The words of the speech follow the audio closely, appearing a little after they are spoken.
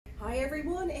Hi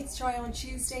everyone, it's Try On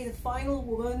Tuesday, the final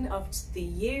one of the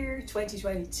year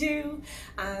 2022,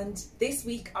 and this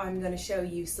week I'm going to show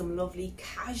you some lovely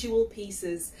casual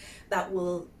pieces that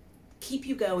will keep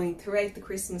you going throughout the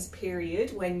Christmas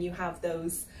period when you have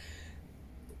those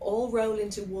all roll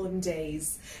into one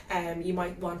days. You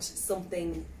might want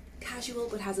something casual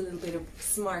but has a little bit of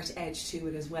smart edge to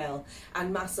it as well,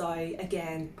 and Masai,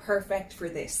 again, perfect for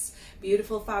this.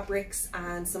 Beautiful fabrics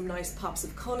and some nice pops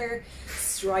of colour,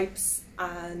 stripes,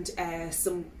 and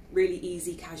some really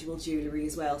easy casual jewellery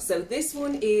as well. So this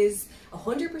one is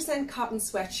 100% cotton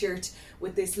sweatshirt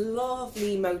with this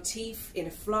lovely motif in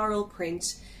a floral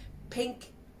print,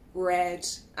 pink, red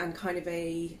and kind of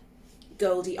a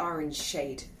goldy orange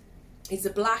shade. It's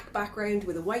a black background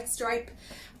with a white stripe,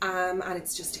 and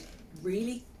it's just a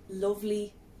really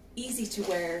lovely, easy to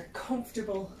wear,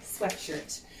 comfortable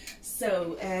sweatshirt.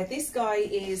 So this guy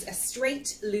is a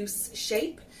straight loose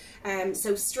shape,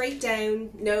 so straight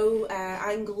down, no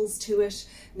angles to it,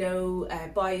 no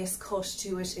bias cut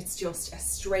to it. It's just a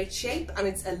straight shape and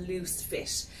it's a loose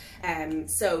fit.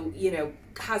 So, you know,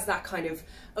 has that kind of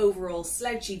overall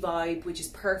slouchy vibe, which is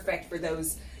perfect for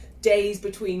those days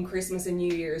between Christmas and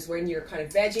New Year's when you're kind of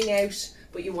vegging out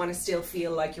but you want to still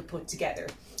feel like you're put together.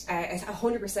 It's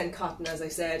 100% cotton, as I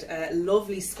said,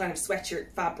 lovely kind of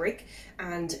sweatshirt fabric,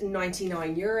 and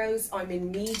 €99. I'm in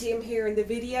medium here in the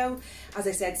video. As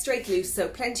I said, straight loose, so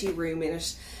plenty of room in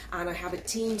it, and I have it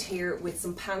teamed here with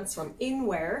some pants from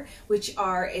Inwear, which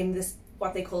are in this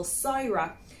what they call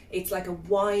Syrah. It's like a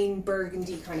wine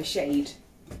burgundy kind of shade.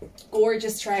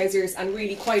 Gorgeous trousers and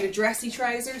really quite a dressy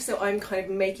trouser, so I'm kind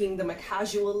of making them a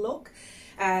casual look.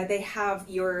 They have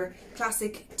your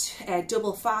classic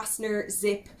double fastener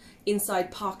zip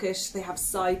inside pocket. They have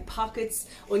side pockets,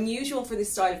 unusual for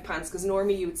this style of pants because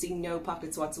normally you would see no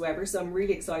pockets whatsoever, so I'm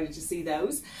really excited to see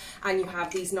those. And you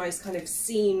have these nice kind of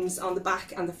seams on the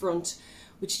back and the front,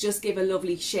 which just give a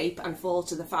lovely shape and fall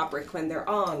to the fabric when they're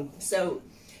on. So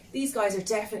these guys are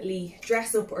definitely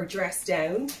dress up or dress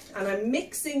down, and I'm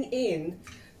mixing in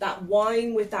that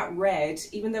wine with that red,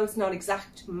 even though it's not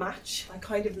exact match. I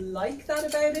kind of like that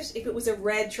about it. If it was a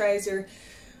red trouser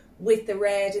with the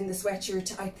red in the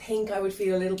sweatshirt, I think I would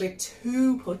feel a little bit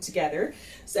too put together.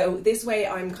 So this way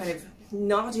I'm kind of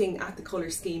nodding at the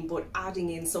colour scheme but adding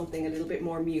in something a little bit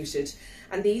more muted.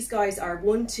 And these guys are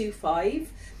 125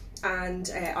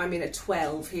 and I'm in a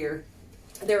 12 here.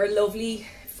 They're a lovely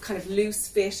kind of loose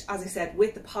fit, as I said,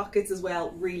 with the pockets as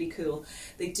well, really cool.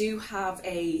 They do have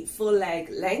a full leg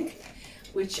length,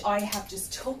 which I have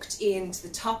just tucked into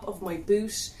the top of my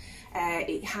boot.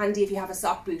 Handy if you have a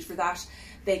sock boot for that.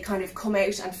 They kind of come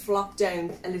out and flop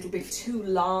down a little bit too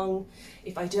long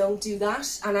if I don't do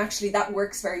that, and actually that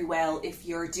works very well if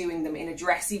you're doing them in a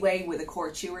dressy way with a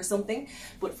cortu or something,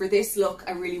 but for this look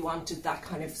I really wanted that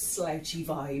kind of slouchy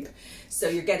vibe, so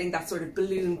you're getting that sort of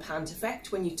balloon pant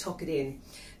effect when you tuck it in.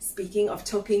 Speaking of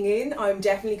tucking in, I'm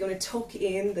definitely going to tuck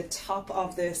in the top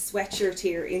of the sweatshirt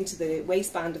here into the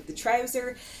waistband of the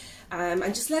trouser, and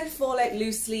just let it fall out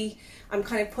loosely. I'm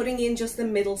kind of putting in just the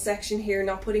middle section here,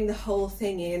 not putting the whole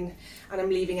thing in, and I'm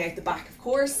leaving out the back, of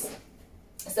course.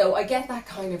 So I get that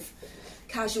kind of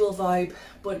casual vibe,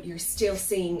 but you're still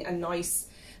seeing a nice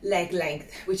leg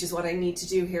length, which is what I need to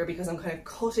do here because I'm kind of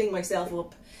cutting myself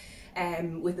up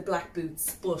with the black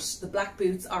boots, but the black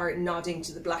boots are nodding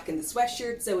to the black in the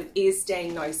sweatshirt, so it is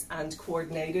staying nice and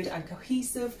coordinated and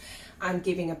cohesive and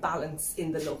giving a balance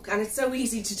in the look. And it's so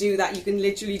easy to do that. You can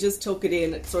literally just tuck it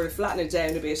in and sort of flatten it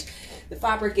down a bit. The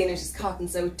fabric in it is cotton,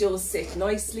 so it does sit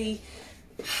nicely.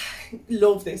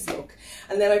 Love this look.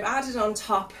 And then I've added on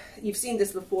top, you've seen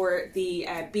this before, the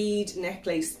bead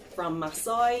necklace from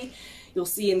Masai. You'll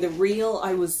see in the reel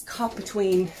I was caught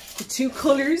between the two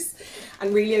colours,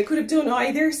 and really I could have done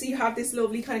either. So you have this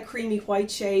lovely kind of creamy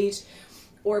white shade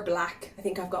or black. I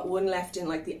think I've got one left in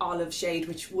like the olive shade,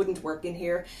 which wouldn't work in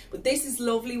here, but this is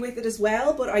lovely with it as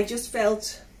well. But I just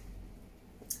felt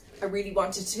I really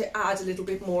wanted to add a little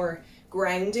bit more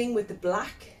grounding with the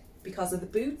black because of the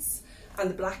boots and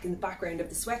the black in the background of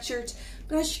the sweatshirt.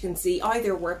 But as you can see,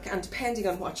 either work, and depending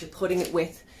on what you're putting it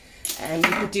with, you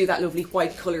could do that lovely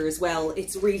white colour as well.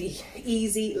 It's really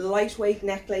easy, lightweight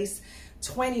necklace,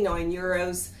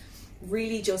 €29.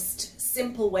 Really just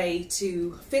simple way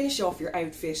to finish off your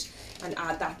outfit and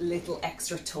add that little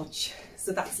extra touch.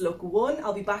 So that's look one.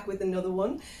 I'll be back with another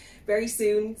one very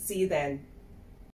soon. See you then.